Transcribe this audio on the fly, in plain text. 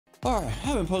All right, I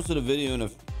haven't posted a video in I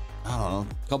don't know,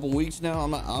 couple weeks now.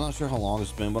 I'm not sure how long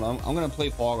it's been, but I'm gonna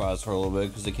play Fall Guys for a little bit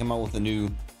because they came out with a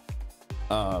new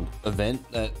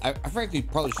event that I frankly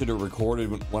probably should have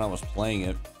recorded when I was playing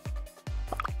it,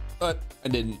 but I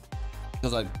didn't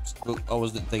because I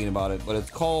wasn't thinking about it. But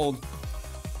it's called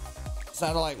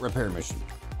Satellite Repair Mission,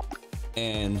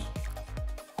 and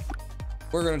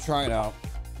we're gonna try it out.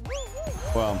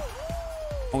 Well,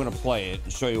 I'm gonna play it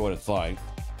and show you what it's like.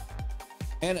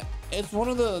 And it's one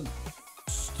of the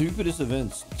stupidest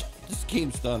events this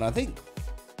game's done. I think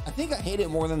I hate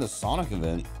it more than the Sonic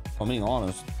event, if I'm being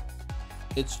honest.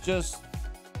 It's just,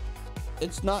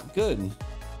 it's not good.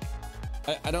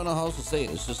 I don't know how else to say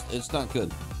it. It's not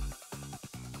good.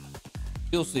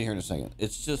 You'll see here in a second.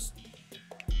 It's just,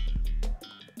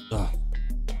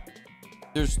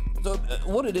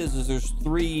 what it is there's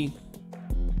 3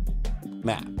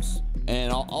 maps,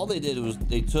 and all they did was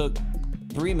they took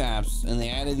 3 maps and they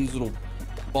added these little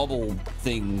bubble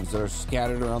things that are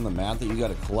scattered around the map that you got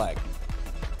to collect.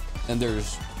 And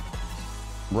there's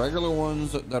regular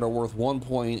ones that are worth 1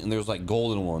 point, and there's like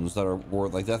golden ones that are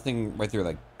worth, like that thing right there,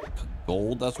 like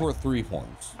gold, that's worth 3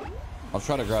 points. I'll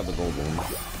try to grab the gold one.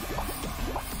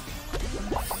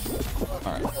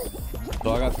 All right,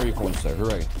 so I got 3 points there.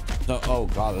 Hooray. So, oh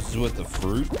god, this is with the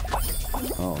fruit.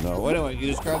 Oh no. Well, anyway, you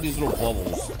just grab these little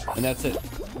bubbles and that's it.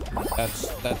 That's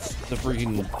the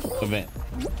freaking event.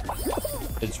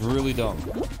 It's really dumb.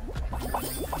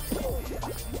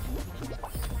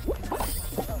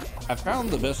 I found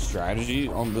the best strategy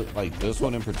on like this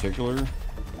one in particular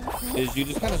is you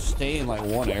just kind of stay in like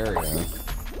one area,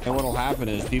 and what'll happen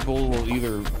is people will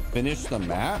either finish the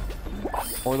map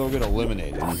or they'll get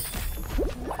eliminated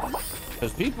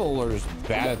because people are just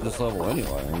bad at this level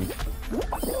anyway.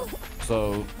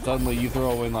 So suddenly you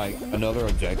throw in like another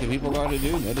objective people got to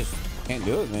do and they just can't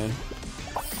do it, man.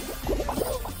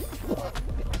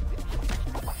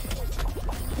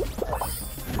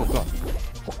 Oh god.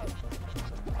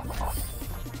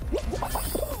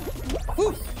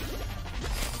 Woo.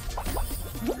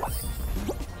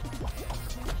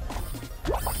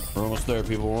 We're almost there,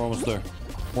 people. We're almost there.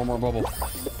 One more bubble.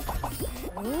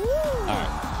 Alright.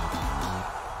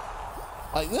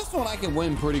 Like this one I can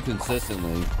win pretty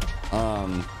consistently.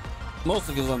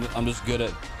 Mostly because I'm just good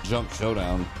at jump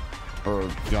showdown or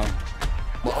jump,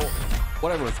 well,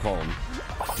 whatever it's called.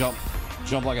 Jump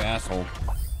like an asshole.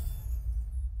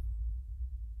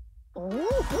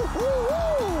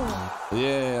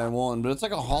 Yeah, I won, but it's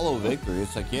like a hollow victory.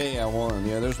 It's like, yeah, I won.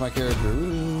 Yeah, there's my character.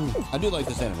 Ooh. I do like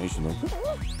this animation though.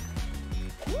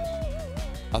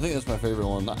 I think that's my favorite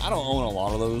one. I don't own a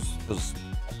lot of those because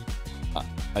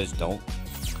I just don't.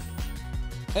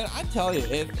 And I tell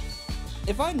you,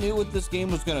 if I knew what this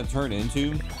game was going to turn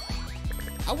into,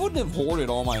 I wouldn't have hoarded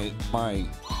all my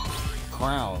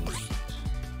crowns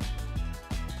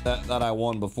that I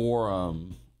won before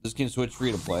this game switched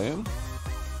free to play.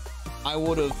 I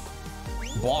would have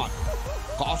bought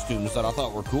costumes that I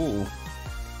thought were cool,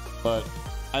 but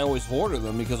I always hoarded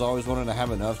them because I always wanted to have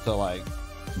enough to like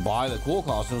buy the cool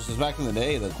costumes. Because back in the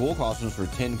day, the cool costumes were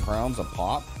 10 crowns a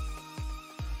pop.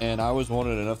 And I always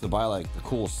wanted enough to buy like the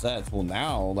cool sets. Well,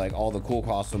 now like all the cool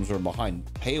costumes are behind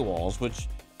paywalls, which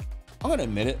I'm gonna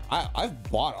admit it. I've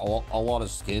bought a lot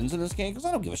of skins in this game because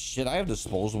I don't give a shit. I have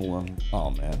disposable. Oh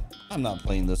man, I'm not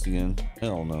playing this again.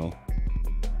 Hell no.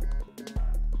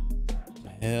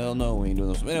 Hell no, we ain't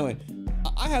doing this. But anyway,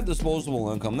 I have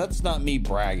disposable income. That's not me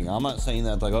bragging. I'm not saying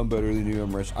that like I'm better than you.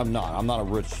 I'm rich. I'm not. I'm not a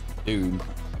rich dude, and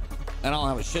I don't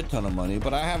have a shit ton of money.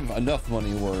 But I have enough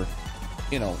money where,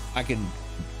 you know, I can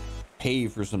pay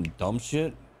for some dumb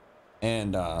shit.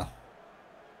 And oh,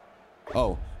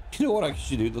 you know what I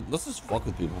should do? Let's just fuck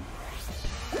with people.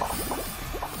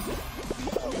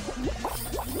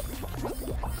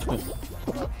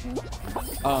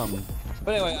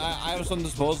 But anyway, I have some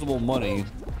disposable money,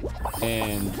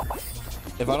 and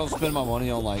if I don't spend my money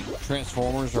on like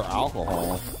Transformers or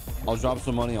alcohol, I'll drop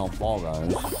some money on Fall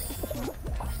Guys.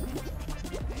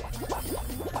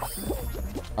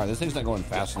 All right, this thing's not going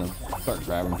fast enough. Start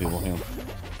grabbing people here.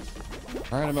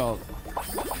 Right about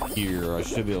here, I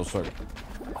should be able to start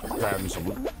grabbing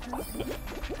someone.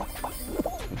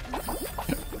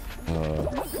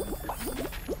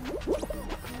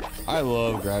 I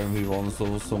love grabbing people on this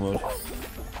level so much.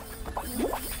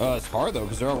 It's hard though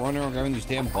because they're all running around grabbing these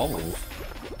damn bubbles.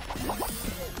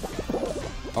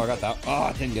 Oh, I got that. Oh,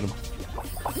 I didn't get him.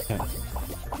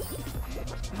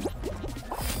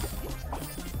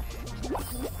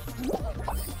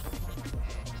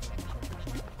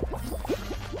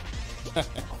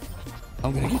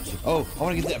 I'm gonna get you. Oh, I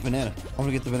want to get that banana. I want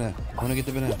to get the banana. I want to get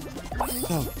the banana.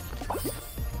 Oh.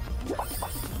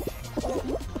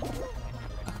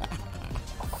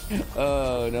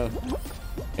 Oh no.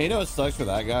 And you know what sucks for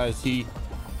that guy is he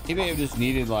may have just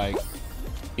needed like,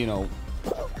 you know.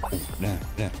 Nah.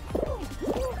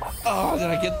 Oh,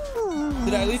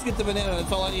 did I at least get the banana?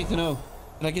 That's all I need to know.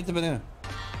 Did I get the banana?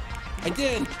 I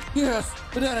did. Yes,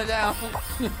 banana down.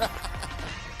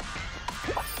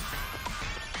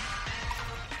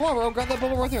 Come on, bro, grab that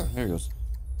bubble right there. There he goes.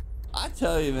 I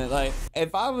tell you, man, like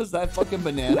if I was that fucking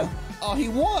banana, oh, he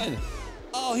won.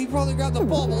 Oh, he probably grabbed the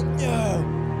bubble.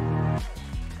 No.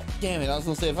 Damn it, I was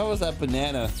gonna say if I was that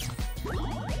banana,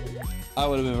 I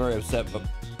would have been very upset. But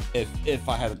if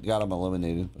I had got him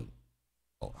eliminated, but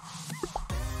oh.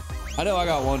 I know I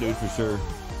got one dude for sure.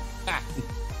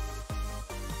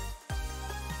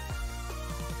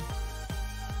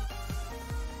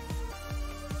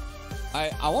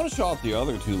 I want to show off the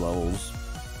other two levels.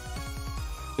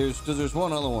 There's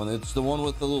one other one. It's the one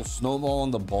with the little snowball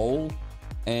in the bowl,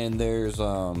 and there's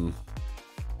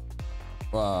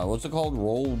what's it called?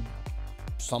 Roll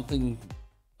something.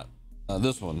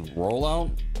 This one,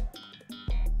 rollout.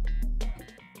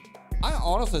 I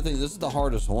honestly think this is the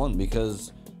hardest one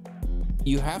because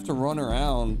you have to run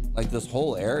around like this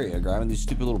whole area grabbing these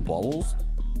stupid little bubbles,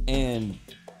 and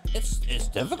it's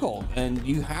difficult, and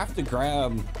you have to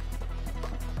grab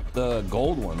the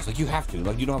gold ones. Like you have to,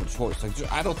 like you don't have a choice. Like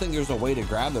I don't think there's a way to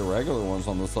grab the regular ones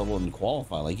on this level and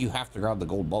qualify. Like you have to grab the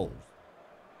gold bowls.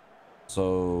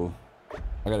 So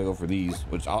I gotta go for these,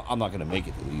 which I'm not gonna make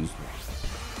it to these.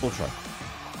 We'll try.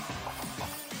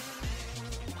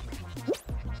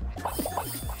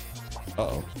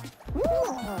 Uh-oh.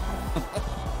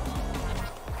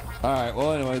 All right,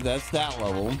 well anyway, that's that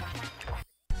level.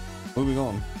 Moving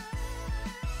on.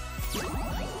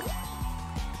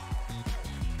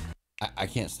 I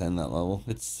can't stand that level.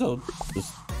 It's so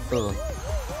just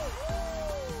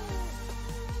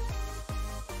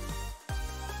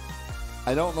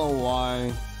I don't know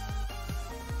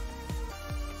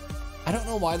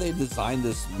why they designed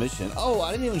this mission. Oh,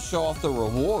 I didn't even show off the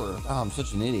reward. Oh, I'm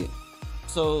such an idiot.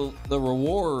 So the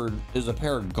reward is a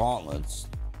pair of gauntlets.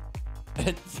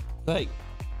 It's like,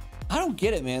 I don't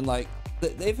get it, man. Like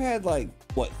they've had like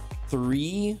what,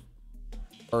 3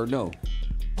 or no,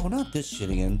 oh, not this shit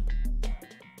again.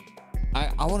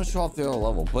 I want to show off the other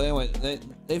level, but anyway,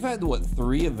 they've had what,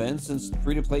 3 events since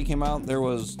free to play came out. There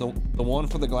was the one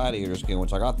for the gladiator skin,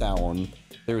 which I got that one.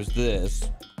 There's this.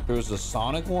 There was the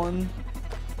Sonic one.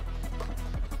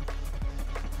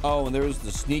 Oh, and there was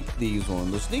the Sneak Thieves one.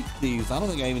 The Sneak Thieves, I don't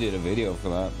think I even did a video for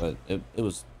that, but it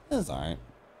was all right.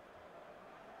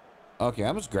 Okay,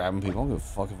 I'm just grabbing people. I don't give a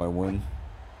fuck if I win.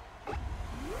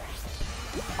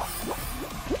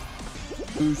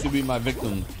 Who should be my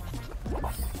victim?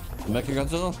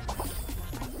 Mechagodzilla?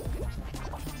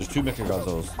 There's 2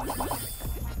 Mechagodzillas.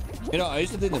 You know, I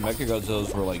used to think the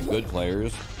Mechagodzillas were like good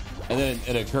players, and then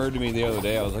it occurred to me the other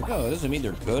day, I was like, oh, it doesn't mean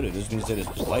they're good, it just means they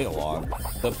just play a lot.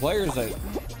 The players that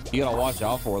you gotta watch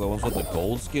out for are the ones with the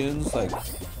gold skins, like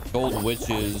gold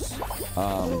witches,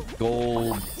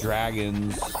 gold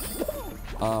dragons.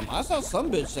 I saw some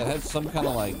bitch that had some kind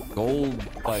of like gold,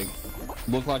 like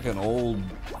looked like an old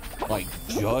like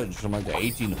judge from like the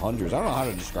 1800s. I don't know how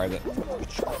to describe it.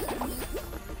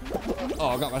 Oh,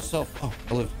 I got myself. Oh,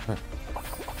 I lived.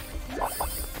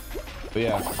 But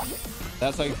yeah,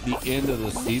 that's like the end of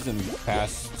the season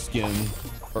pass skin,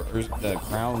 or the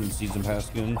crown season pass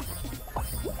skin.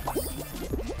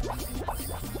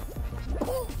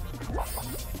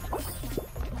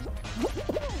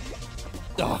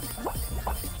 Oh.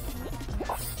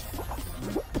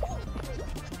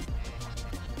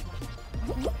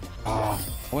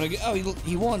 I want to get. Oh,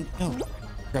 he won. No,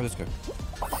 grab this guy.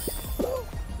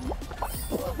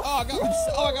 Oh, I got him.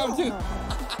 Oh, I got him too.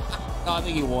 No, I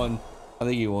think he won. I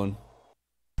think he won.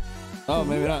 Oh,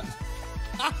 maybe not.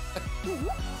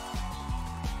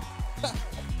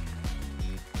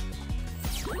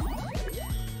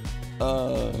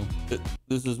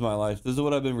 This is my life. This is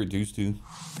what I've been reduced to.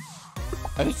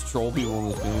 I just troll people in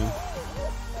this game.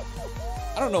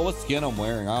 I don't know what skin I'm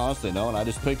wearing. I honestly don't. I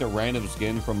just picked a random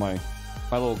skin from my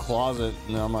little closet,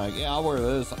 and I'm like, yeah, I'll wear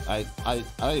this. I don't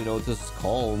even know what this is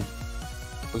called.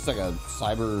 Looks like a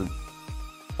cyber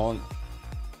punk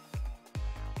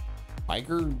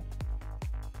biker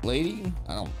lady.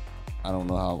 I don't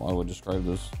know how I would describe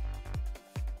this.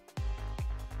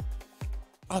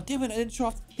 Oh damn it! I didn't show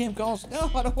off the damn goals. No,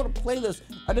 I don't want to play this.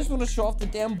 I just want to show off the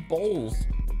damn bowls.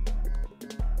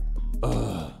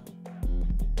 Ugh.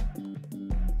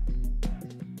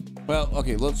 Well,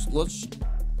 okay, let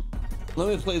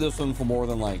me play this one for more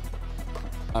than like,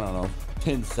 I don't know,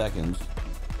 10 seconds.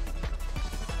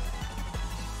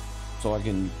 So I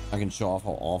can show off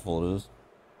how awful it is.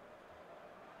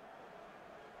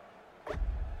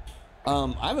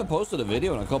 I haven't posted a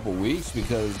video in a couple weeks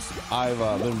because I've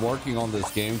been working on this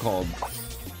game called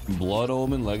Blood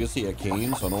Omen Legacy of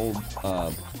Kain. So an old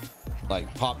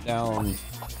like top-down,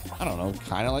 I don't know,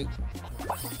 kind of like,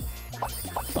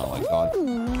 oh my god,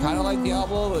 kind of like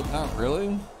Diablo, but not really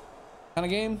kind of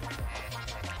game.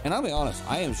 And I'll be honest,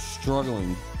 I am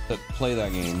struggling to play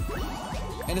that game.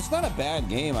 And it's not a bad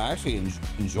game. I actually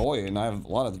enjoy it, and I have a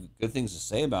lot of good things to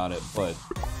say about it, but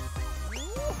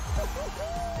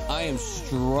I am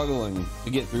struggling to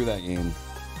get through that game.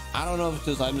 I don't know if it's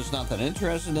because I'm just not that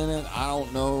interested in it. I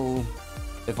don't know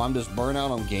if I'm just burnt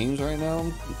out on games right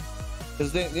now.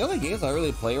 Because the only games I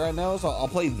really play right now is I'll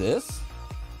play this,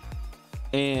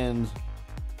 and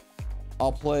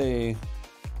I'll play,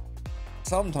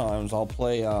 sometimes I'll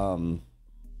play, oh,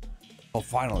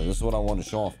 finally, this is what I want to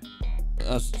show off.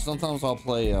 Sometimes I'll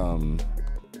play,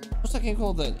 what's that game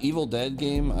called? That Evil Dead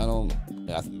game? I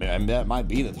mean, that might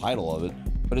be the title of it,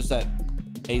 but it's that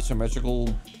asymmetrical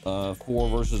 4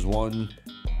 versus 1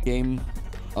 game.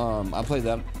 I play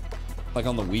that like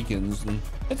on the weekends, and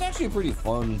it's actually pretty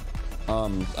fun.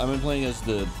 I've been playing as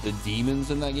the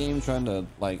demons in that game, trying to,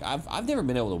 like, I've never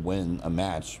been able to win a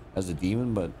match as a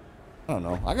demon, but I don't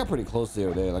know, I got pretty close the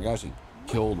other day. Like, I actually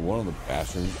killed one of the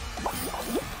bastards.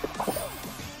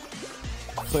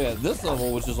 So yeah, this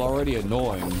level, which is already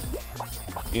annoying,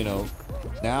 you know,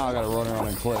 now I gotta run around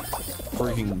and collect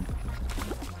freaking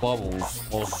bubbles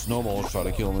while snowballs try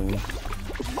to kill me.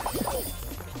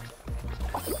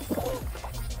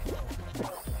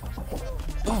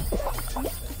 Oh,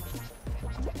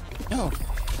 no,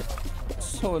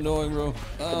 so annoying, bro.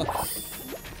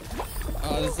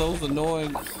 This so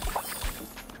annoying.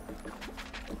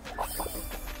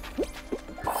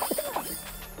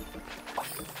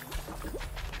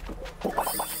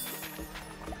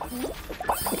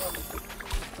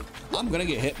 I'm gonna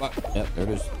get hit by, yeah, there it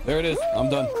is. There it is. I'm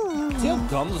done. See how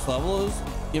dumb this level is?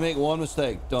 You make one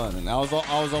mistake, done. And I was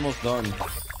almost done.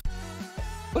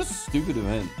 What a stupid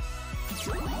event.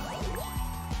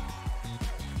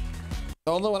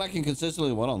 The only one I can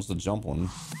consistently win on is the jump one.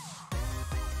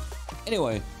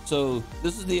 Anyway, so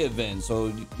this is the event.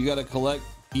 So you gotta collect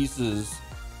pieces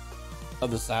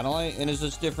of the satellite, and it's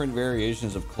just different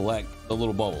variations of collect the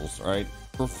little bubbles, right?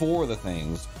 For 4 of the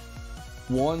things.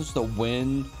 One's to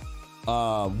win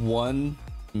one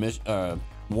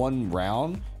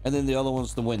round, and then the other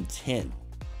one's to win 10.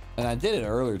 And I did it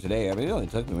earlier today. I mean, it only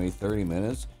took me maybe 30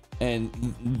 minutes, and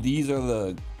these are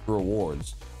the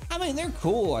rewards. I mean, they're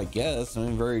cool, I guess. I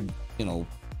mean, very, you know,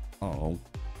 I don't know,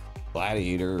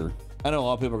 gladiator. I know a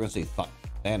lot of people are gonna say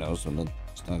Thanos, and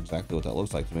that's not exactly what that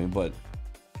looks like to me, but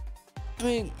I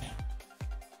mean,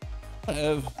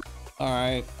 whatever. All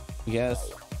right,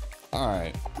 yes. All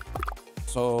right,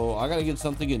 so I gotta get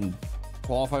something in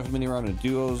qualify for mini round of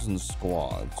duos and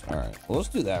squads. All right, well, let's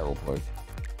do that real quick.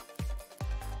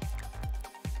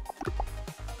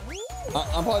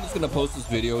 I'm probably just gonna post this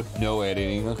video with no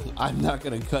editing. I'm not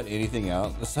gonna cut anything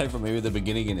out aside from maybe the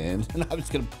beginning and end, and I'm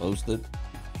just gonna post it,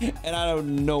 and I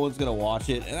don't, no one's gonna watch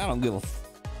it, and I don't give a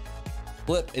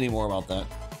flip anymore about that.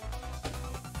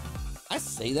 I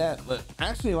say that, but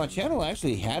actually my channel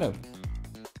actually had a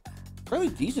fairly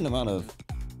decent amount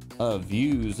of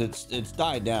views. It's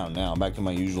died down now, back to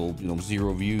my usual, you know,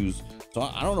 0 views. So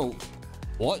I don't know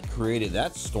what created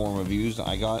that storm of views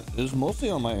I got. It was mostly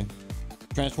on my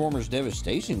Transformers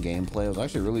Devastation gameplay. I was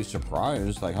actually really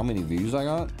surprised like how many views I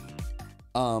got.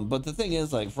 But the thing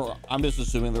is, like, I'm just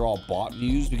assuming they're all bot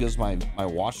views because my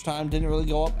watch time didn't really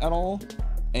go up at all,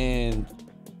 and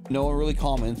no one really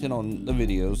commented on the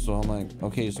videos. So I'm like,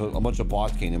 okay, so a bunch of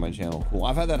bots came in my channel. Cool.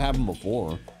 I've had that happen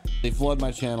before. They flood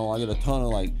my channel. I get a ton of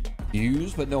like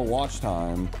views, but no watch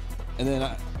time. And then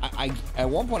I at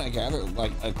one point I gathered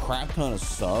like a crap ton of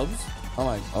subs. I'm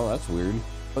like, oh, that's weird.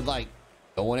 But like,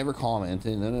 no one ever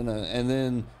commented. And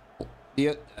then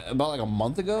about like a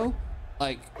month ago,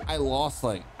 like I lost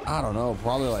like, I don't know,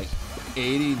 probably like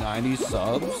 80, 90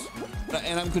 subs.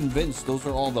 And I'm convinced those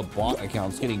are all the bot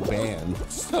accounts getting banned.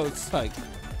 So it's like,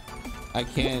 I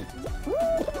can't.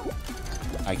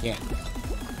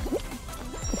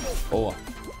 Oh,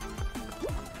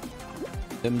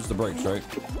 them's the brakes, right?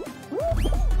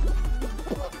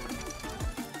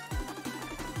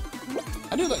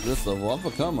 I do like this level. I've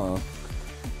become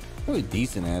really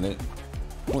decent at it.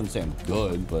 I wouldn't say I'm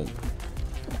good, but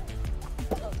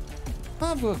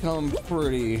I've become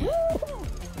pretty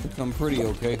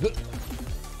okay.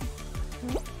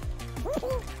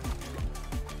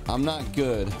 I'm not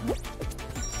good.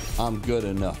 I'm good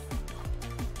enough.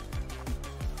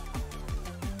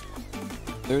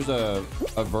 there's a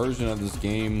version of this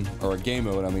game, or a game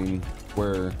mode, I mean,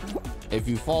 where if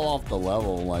you fall off the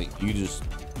level, like you're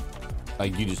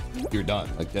done.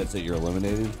 Like that's it, you're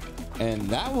eliminated. And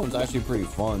that one's actually pretty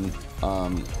fun.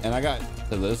 And I got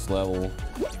to this level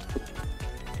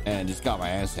and just got my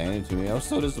ass handed to me. I was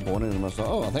so disappointed in myself.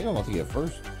 Oh, I think I'm about to get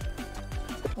first.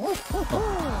 Oh,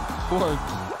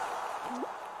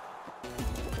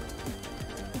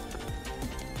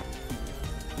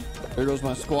 there goes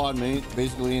my squad mate,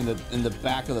 basically in the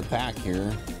back of the pack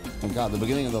here. Oh god, the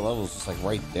beginning of the level is just like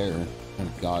right there. Oh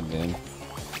god, man.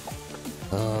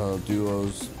 Oh,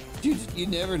 duos. Dude, you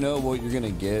never know what you're gonna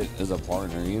get as a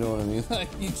partner, you know what I mean? Like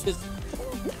you just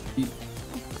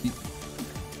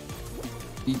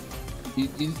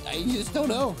don't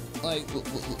know. Like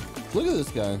look at this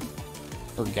guy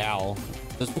or gal,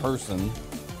 this person.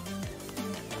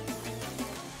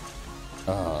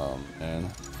 Oh man.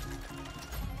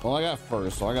 Well, I got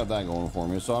first, so I got that going for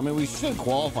me. So I mean, we should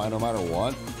qualify no matter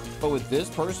what. But with this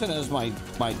person as my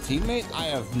teammate, I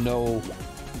have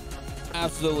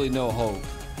absolutely no hope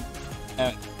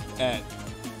at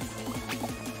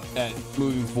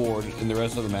moving forward in the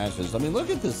rest of the matches. I mean, look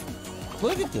at this.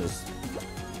 Look at this.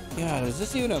 God, is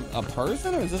this even a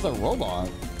person or is this a robot?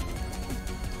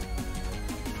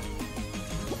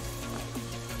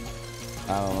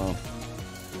 I don't know.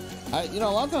 You know,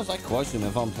 a lot of times I question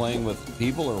if I'm playing with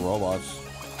people or robots.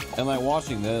 And like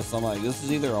watching this, I'm like, this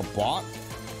is either a bot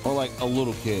or like a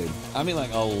little kid. I mean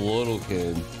like a little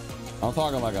kid. I'm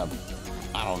talking like a,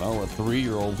 I don't know, a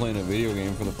 3-year-old playing a video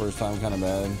game for the first time, kind of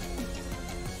bad.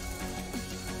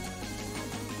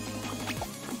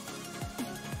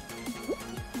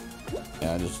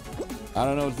 Yeah, I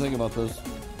don't know what to think about this.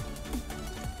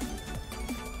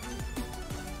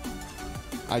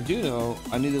 I do know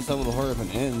I need this level to hurry up and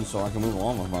end so I can move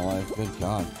on with my life. Good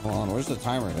God. Hold on. Where's the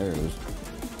timer? There it is.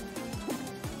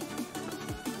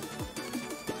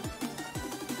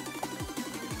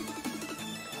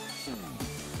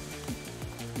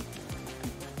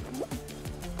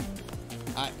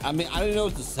 I mean, I don't know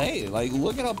what to say. Like,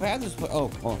 look at how bad this... Oh,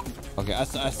 okay. I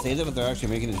say that, but they're actually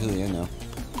making it to the end now.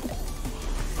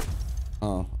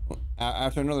 Oh.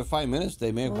 After another 5 minutes,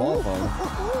 they may have qualified.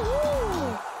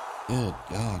 Good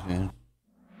God, man.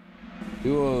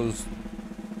 Duos.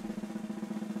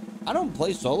 I don't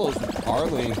play solos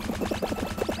hardly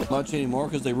much anymore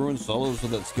because they ruin solos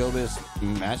with that skill-based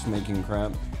matchmaking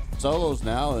crap. Solos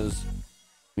now is,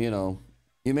 you know,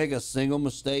 you make a single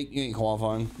mistake, you ain't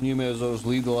qualifying. You may as well just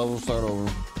leave the level and start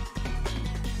over.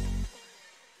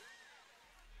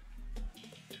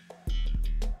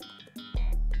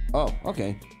 Oh,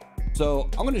 okay. So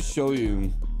I'm going to show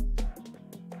you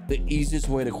the easiest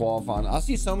way to qualify. I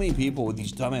see so many people with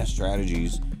these dumbass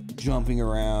strategies jumping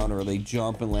around, or they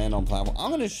jump and land on platform. I'm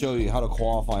going to show you how to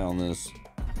qualify on this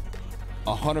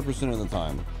 100% of the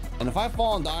time. And if I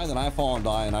fall and die, then I fall and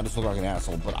die and I just look like an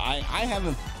asshole. But I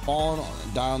haven't fallen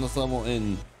and died on this level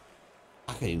in,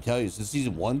 I can't even tell you, since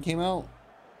season 1 came out.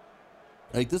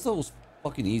 Like, this level's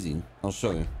fucking easy. I'll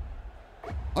show you.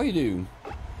 All you do,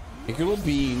 take your little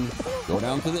beam, go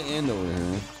down to the end over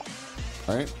here.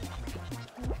 All right.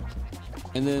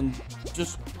 And then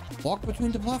just walk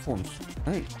between the platforms.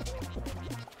 All right.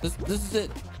 This is it.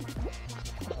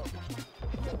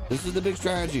 This is the big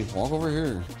strategy. Walk over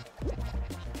here.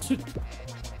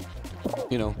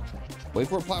 You know, wait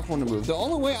for a platform to move. The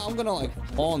only way I'm gonna like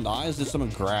fall and die is if someone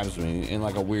grabs me in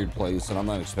like a weird place and I'm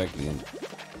not expecting it.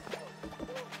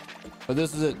 But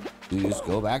this is it. You just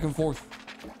go back and forth.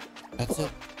 That's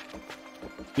it.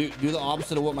 Do the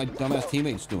opposite of what my dumbass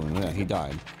teammate's doing. Yeah, he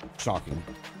died. Shocking.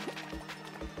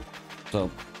 So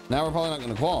now we're probably not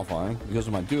going to qualify because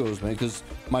of my duos mate, because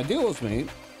my duos mate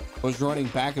was running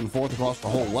back and forth across the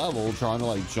whole level trying to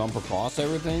like jump across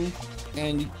everything,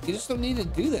 and you just don't need to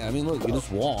do that. I mean, look, you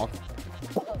just walk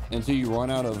until you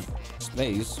run out of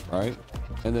space, right?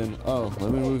 And then, oh,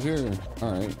 let me move here.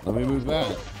 All right, let me move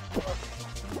back.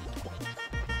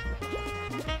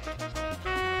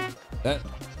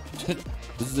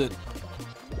 This is it.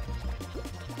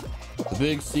 The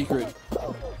big secret.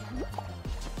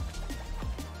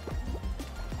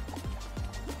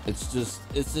 It's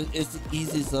the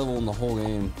easiest level in the whole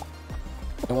game.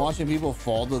 And watching people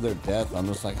fall to their death, I'm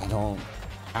just like,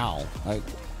 how?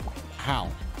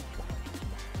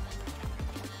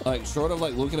 Like, short of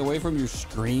like looking away from your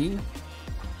screen,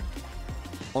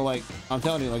 or like, I'm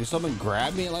telling you, like if someone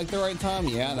grabbed me at like the right time,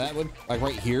 yeah, that would, like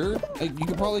right here, like you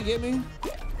could probably get me.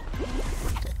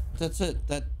 That's it.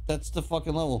 That's the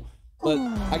fucking level. But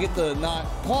I get to not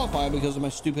qualify because of my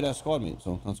stupid ass squad mate,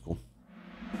 so that's cool.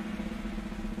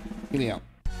 Get me out.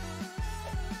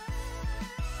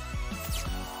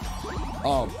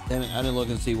 Oh, damn it. I didn't look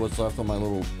and see what's left on my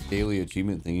little daily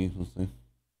achievement thingy. Let's see.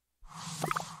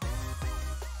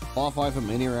 Qualify from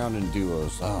any round in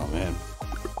duos. Oh, man.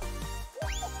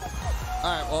 All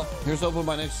right, well, here's hoping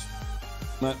my next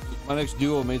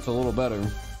duo mate's a little better.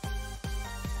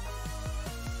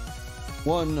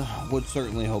 One would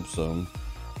certainly hope so.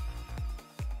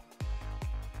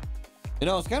 You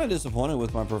know, I was kind of disappointed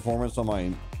with my performance on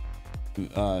my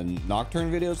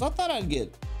Nocturne videos. I thought I'd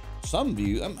get some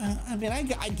views. I mean,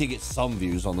 I did get some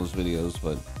views on those videos,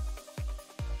 but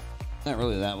not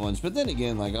really that much. But then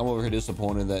again, like, I'm over here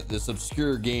disappointed that this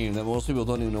obscure game that most people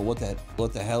don't even know what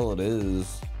the hell it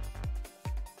is,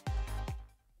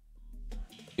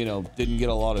 you know, didn't get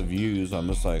a lot of views. I'm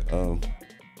just like, oh.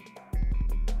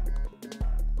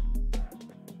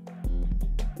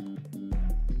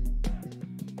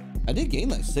 I did gain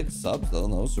like 6 subs though,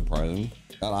 and that was surprising.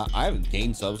 God, I haven't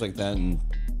gained subs like that in,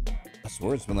 I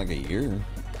swear it's been like a year.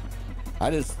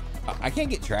 I can't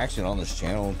get traction on this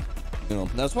channel. You know,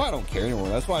 that's why I don't care anymore.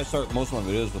 That's why I start most of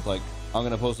my videos with like, I'm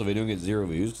gonna post a video and get 0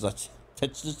 views, because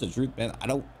that's just the truth, man. I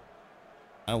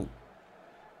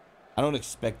don't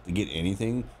expect to get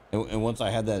anything. And once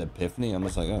I had that epiphany, I'm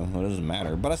just like, oh, well, it doesn't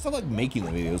matter. But I still like making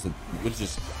the videos, which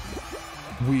is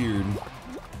weird.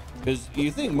 Because you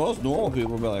think most normal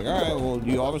people will be like, all right, well,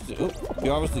 you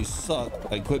obviously suck,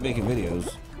 like, quit making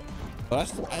videos.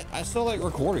 But I still like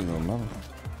recording them.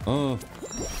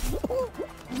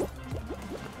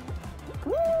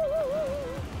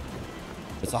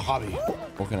 It's a hobby.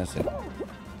 What can I say?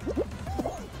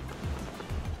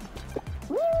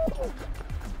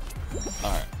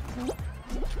 All right.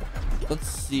 Let's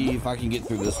see if I can get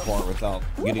through this part without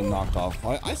getting knocked off.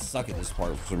 I suck at this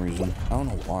part for some reason. I don't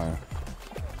know why.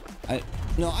 I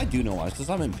do know why. It's because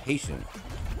I'm impatient.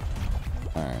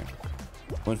 All right.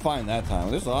 When fine that time.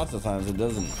 There's lots of times it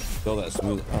doesn't go that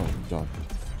smooth. Oh god.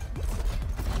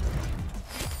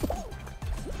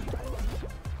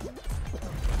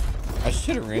 I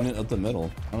should have ran it up the middle.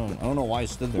 I don't know why I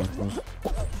stood there. Not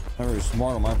very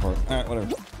smart on my part. All right,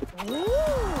 whatever.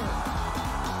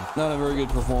 Not a very good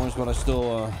performance, but I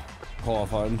still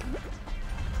qualified.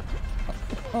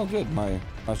 Oh, good. My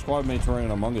squad mate's wearing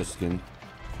an Among Us skin.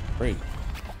 Great.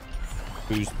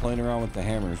 Who's playing around with the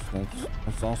hammers.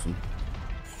 That's awesome.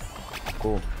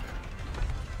 Cool.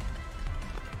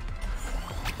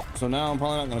 So now I'm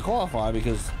probably not going to qualify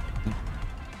because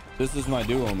this is my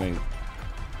duo mate.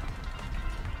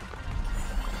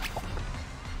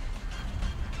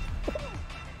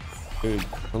 Dude,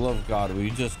 for the love of God, will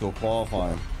you just go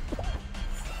qualify?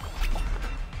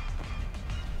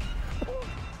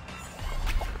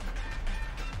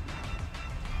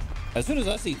 As soon as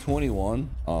I see 21,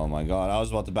 oh my god, I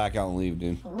was about to back out and leave,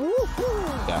 dude.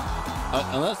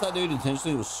 Yeah, unless that dude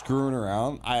intentionally was screwing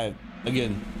around, I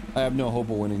have no hope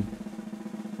of winning.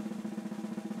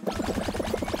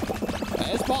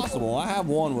 It's possible. I have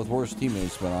won with worse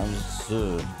teammates, but I'm just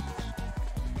it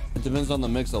depends on the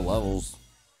mix of levels.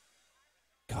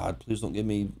 God, please don't give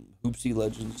me Hoopsie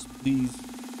Legends, please.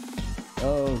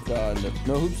 Oh god,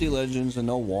 no Hoopsie Legends and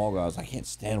no wall guys. I can't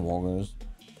stand wall guys.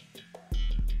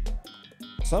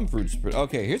 Some fruits.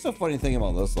 Okay, here's a funny thing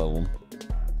about this level.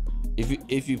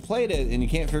 If you played it and you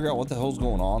can't figure out what the hell's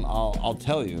going on, I'll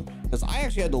tell you, because I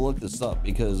actually had to look this up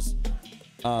because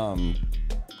for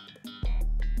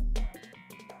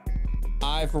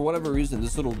whatever reason,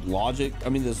 this little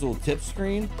this little tip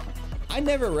screen, I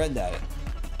never read that.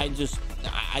 I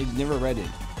never read it,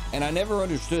 and I never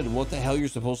understood what the hell you're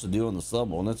supposed to do on this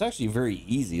level. And it's actually very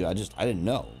easy. I didn't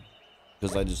know,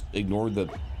 because I just ignored the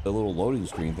little loading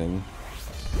screen thing.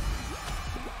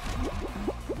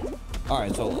 All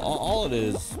right, so all it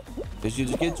is you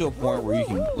just get to a point where you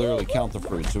can literally count the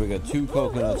fruits. So we got 2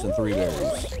 coconuts and 3 berries.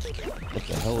 What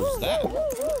the hell is that?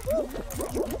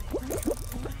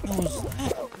 What was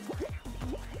that?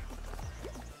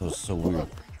 That was so weird.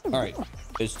 All right,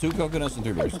 it's 2 coconuts and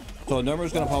 3 berries. So a number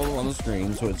is going to pop up on the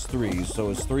screen, so it's 3. So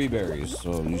it's 3 berries.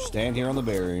 So you stand here on the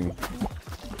berry.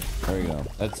 There you go.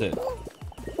 That's it.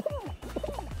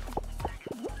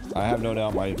 I have no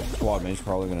doubt my squad mate's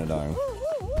probably going to die.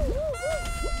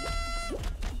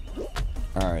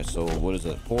 Alright, so what is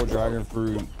it? 4 dragon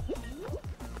fruit,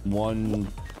 1...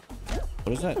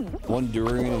 What is that? 1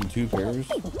 durian and 2 pears?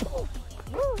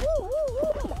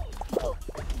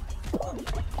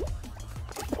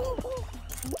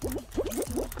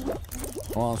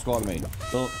 Come on, squad mate.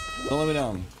 Don't let me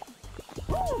down.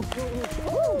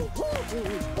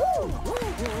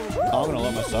 I'm gonna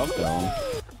let myself down.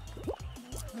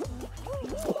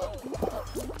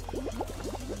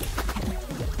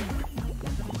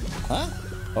 Huh?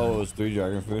 Oh, it was 3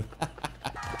 dragon fruit.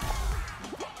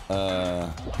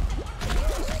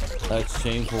 That's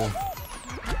shameful.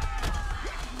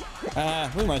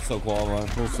 We might still qualify.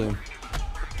 We'll see.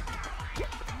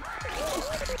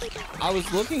 I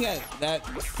was looking at that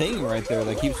thing right there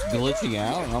that keeps glitching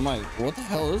out, and I'm like, what the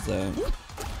hell is that?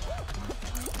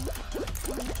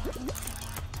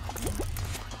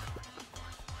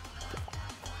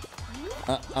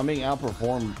 I'm being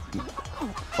outperformed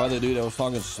by the dude I was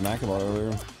talking smack about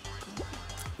earlier.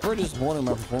 Very disappointed in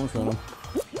my performance right now.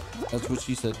 That's what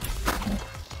she said.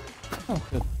 Oh,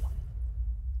 good.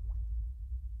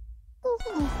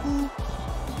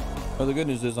 Well, the good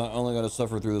news is I only got to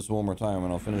suffer through this one more time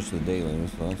and I'll finish the daily,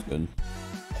 so that's good.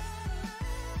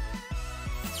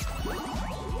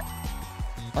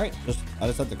 Alright, I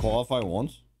just have to qualify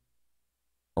once.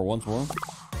 Or once more.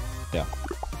 Yeah.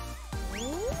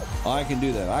 I can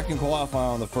do that. I can qualify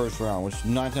on the first round, which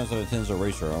 9 times out of 10 is a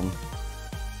race round.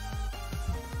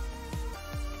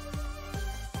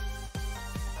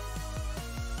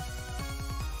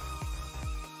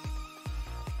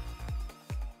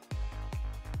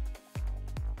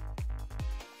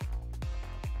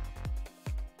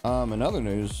 In other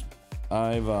news,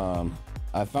 I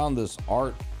found this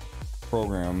art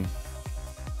program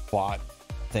bot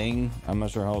thing. I'm not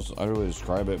sure how else I really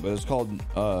describe it, but it's called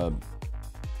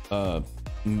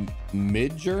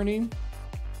Midjourney,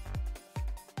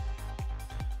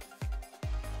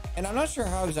 and I'm not sure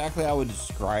how exactly I would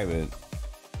describe it.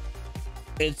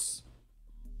 It's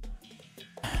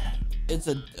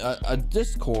a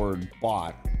Discord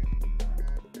bot,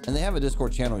 and they have a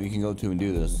Discord channel you can go to and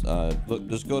do this. Look,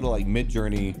 just go to like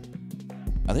Midjourney.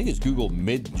 I think it's Google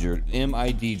Midjourney,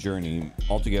 M-I-D Journey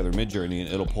altogether, Midjourney, and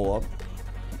it'll pull up.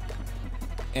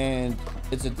 And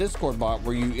it's a Discord bot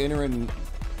where you enter in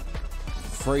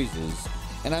phrases,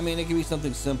 and I mean it can be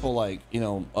something simple like, you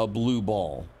know, a blue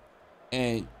ball,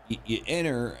 and you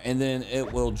enter, and then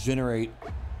it will generate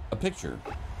a picture.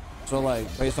 So like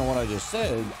based on what I just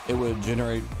said, it would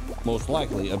generate most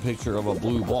likely a picture of a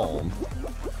blue ball.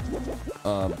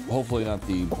 Hopefully not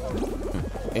the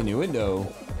innuendo,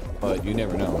 but you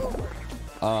never know.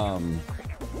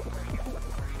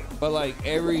 But like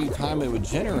every time it would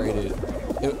generate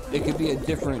it could be a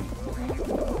different,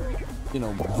 you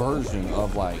know, version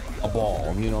of like a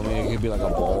ball. You know what I mean? It could be like a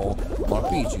ball on a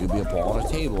beach. It could be a ball on a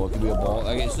table. It could be a ball.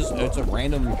 Like it's a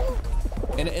random,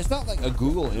 and it's not like a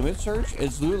Google image search.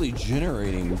 It's literally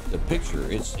generating the picture.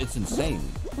 It's insane.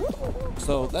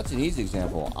 So that's an easy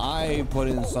example. I put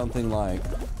in something like,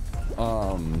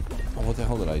 what the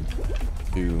hell did I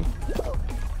do?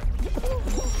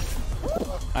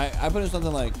 I put in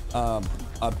something like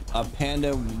a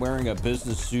panda wearing a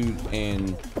business suit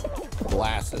and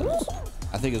glasses,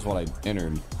 I think is what I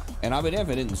entered. And I would if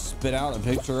it didn't spit out a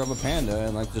picture of a panda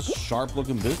and like this sharp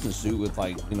looking business suit with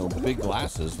like, you know, big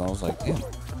glasses. And I was like, damn,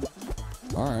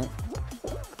 all right.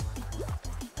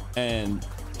 And,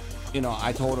 you know,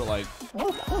 I told it like,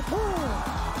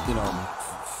 you know,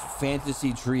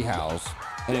 fantasy treehouse,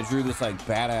 and it drew this like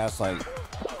badass, like,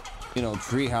 you know,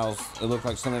 treehouse. It looked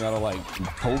like something out of like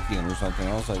Tolkien or something.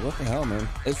 I was like, what the hell, man?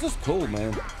 It's just cool,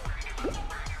 man.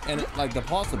 And like the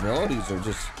possibilities are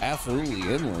just absolutely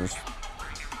endless.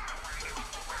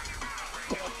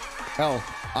 Hell,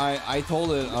 I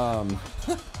told it,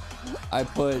 I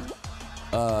put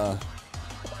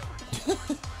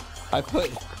I put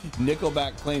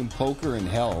Nickelback playing poker in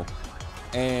hell,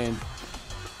 and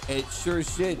it sure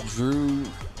as shit drew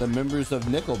the members of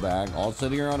Nickelback all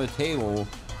sitting around a table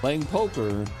playing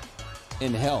poker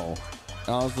in hell.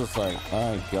 And I was just like,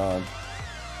 oh my god,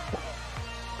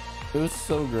 it was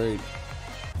so great.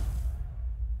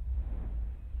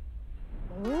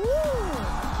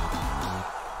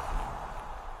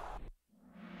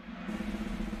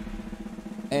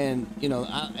 And you know,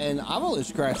 I've only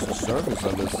scratched the surface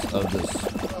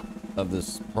of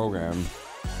this program,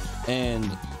 and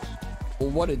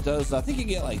what it does, I think you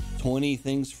get like 20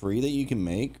 things free that you can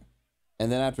make, and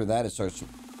then after that it starts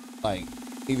like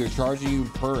either charging you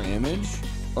per image,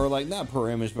 or like not per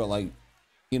image, but like,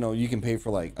 you know, you can pay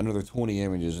for like another 20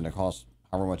 images and it costs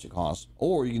however much it costs,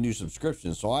 or you can do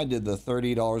subscriptions. So I did the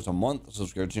 $30 a month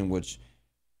subscription, which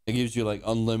it gives you like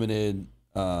unlimited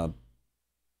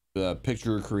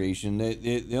picture creation.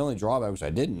 The only drawback, which I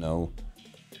didn't know,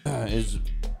 is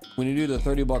when you do the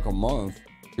 $30 a month,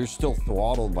 you're still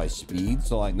throttled by speed.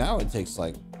 So like now it takes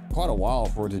like quite a while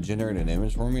for it to generate an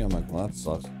image for me. I'm like, well, that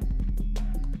sucks.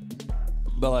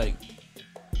 But like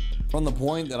from the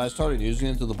point that I started using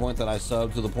it to the point that I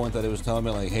subbed, to the point that it was telling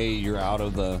me like, hey, you're out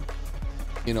of the,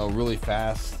 you know, really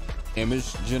fast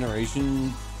image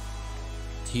generation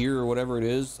tier or whatever it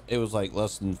is, it was like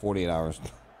less than 48 hours.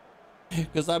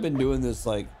 Because I've been doing this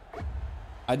like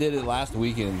I did it last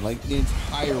weekend, like the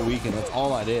entire weekend. That's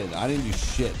all I did. I didn't do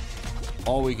shit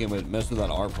all weekend, but mess with that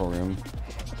art program,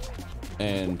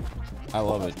 and I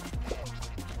love it.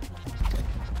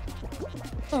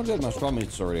 Oh, good. My straw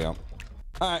meat's already out.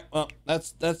 All right. Well,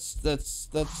 that's the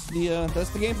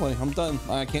gameplay. I'm done.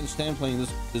 I can't stand playing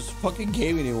this fucking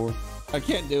game anymore. I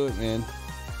can't do it, man.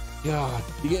 God,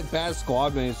 you get bad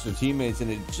squad mates or teammates, and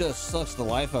it just sucks the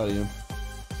life out of you.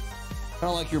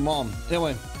 Kind of like your mom.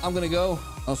 Anyway, I'm gonna go.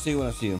 I'll see you when I see you.